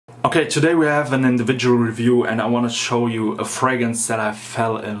Okay, today we have an individual review and I want to show you a fragrance that I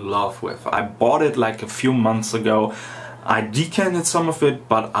fell in love with. I bought it like a few months ago. I decanted some of it,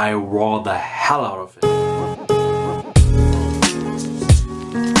 but I wore the hell out of it.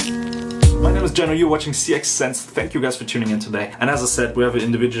 My name is Jeno, you're watching CxScents. Thank you guys for tuning in today. And as I said, we have an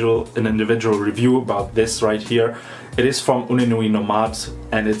individual review about this right here. It is from Une Nuit Nomade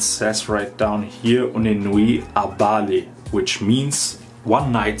and it says right down here, Une Nuit à Bali, which means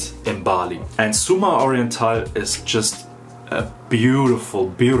one night in Bali. And Suma Oriental is just a beautiful,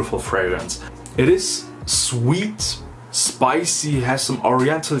 beautiful fragrance. It is sweet, spicy, has some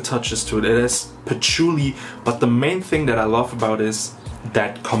oriental touches to it. It has patchouli, but the main thing that I love about it is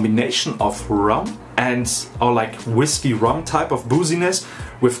that combination of rum or like whiskey rum type of booziness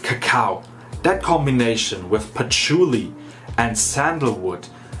with cacao. That combination with patchouli and sandalwood,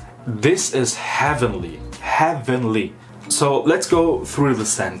 this is heavenly, heavenly. So let's go through the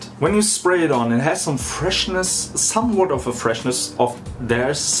scent. When you spray it on, it has some freshness, somewhat of a freshness of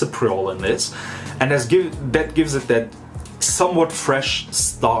there's cypriol in this, and that gives it that somewhat fresh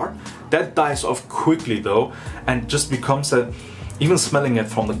start. That dies off quickly though, and just becomes a, even smelling it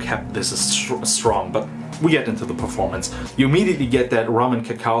from the cap, this is strong, but we get into the performance. You immediately get that rum and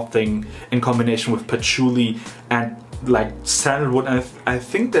cacao thing in combination with patchouli and like sandalwood, and I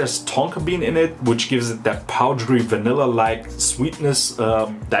think there's tonka bean in it, which gives it that powdery vanilla-like sweetness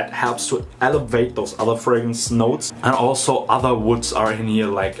that helps to elevate those other fragrance notes. And also other woods are in here,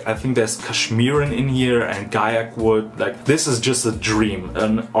 like I think there's cashmeran in here and gaiac wood. Like this is just a dream,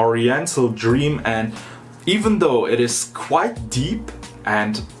 an oriental dream. And even though it is quite deep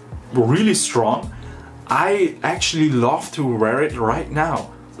and really strong, I actually love to wear it right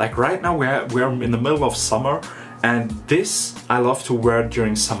now. Like right now we're in the middle of summer, and this I love to wear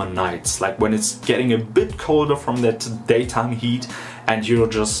during summer nights, like when it's getting a bit colder from that daytime heat and you're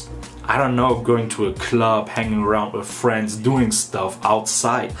just, I don't know, going to a club, hanging around with friends, doing stuff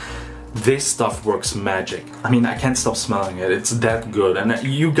outside. This stuff works magic. I mean, I can't stop smelling it, it's that good. And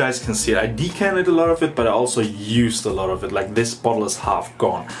you guys can see it. I decanted a lot of it, but I also used a lot of it. Like this bottle is half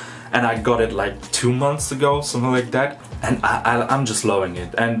gone. And I got it like 2 months ago, something like that. And I'm just loving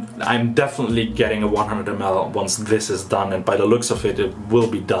it. And I'm definitely getting a 100 ml once this is done. And by the looks of it, it will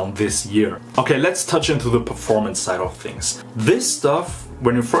be done this year. Okay, let's touch into the performance side of things. This stuff,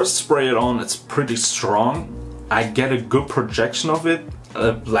 when you first spray it on, it's pretty strong. I get a good projection of it.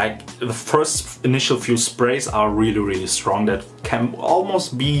 Like the first initial few sprays are really, really strong. That can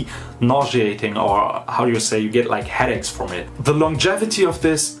almost be nauseating, or how do you say, you get like headaches from it. The longevity of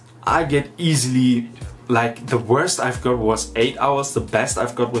this, I get easily, like the worst I've got was 8 hours, the best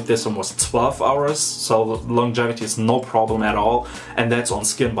I've got with this one was 12 hours, so longevity is no problem at all. And that's on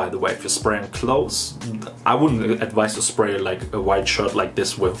skin, by the way. If you're spraying clothes, I wouldn't advise to spray like a white shirt like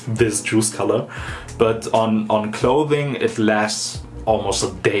this with this juice color, but on clothing it lasts almost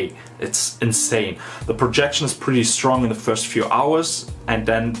a day. It's insane. The projection is pretty strong in the first few hours and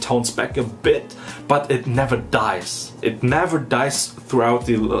then tones back a bit, but it never dies. It never dies throughout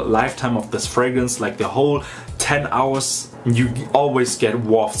the lifetime of this fragrance. Like the whole 10 hours, you always get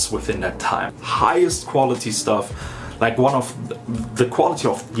wafts within that time. Highest quality stuff. Like one of the quality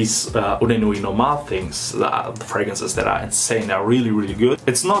of these Une Nuit Nomade things, the fragrances that are insane, they're really, really good.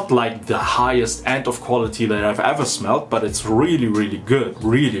 It's not like the highest end of quality that I've ever smelled, but it's really, really good,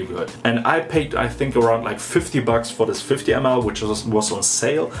 really good. And I paid, I think, around like 50 bucks for this 50 ml, which was on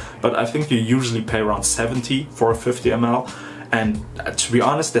sale, but I think you usually pay around 70 for a 50 ml. And to be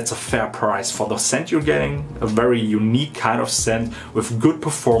honest, that's a fair price for the scent you're getting. A very unique kind of scent with good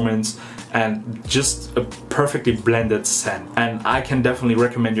performance and just a perfectly blended scent. And I can definitely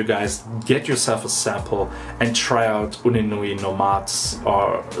recommend you guys get yourself a sample and try out Une Nuit Nomade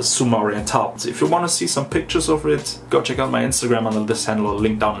or Suma Oriental. If you want to see some pictures of it, go check out my Instagram under this handle,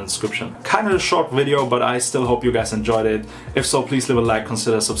 link down in the description. Kind of a short video, but I still hope you guys enjoyed it. If so, please leave a like,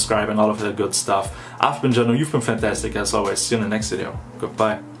 consider subscribing, all of that good stuff. I've been Jeno, you've been fantastic as always. See you in the next video.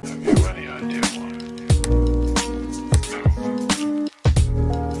 Goodbye.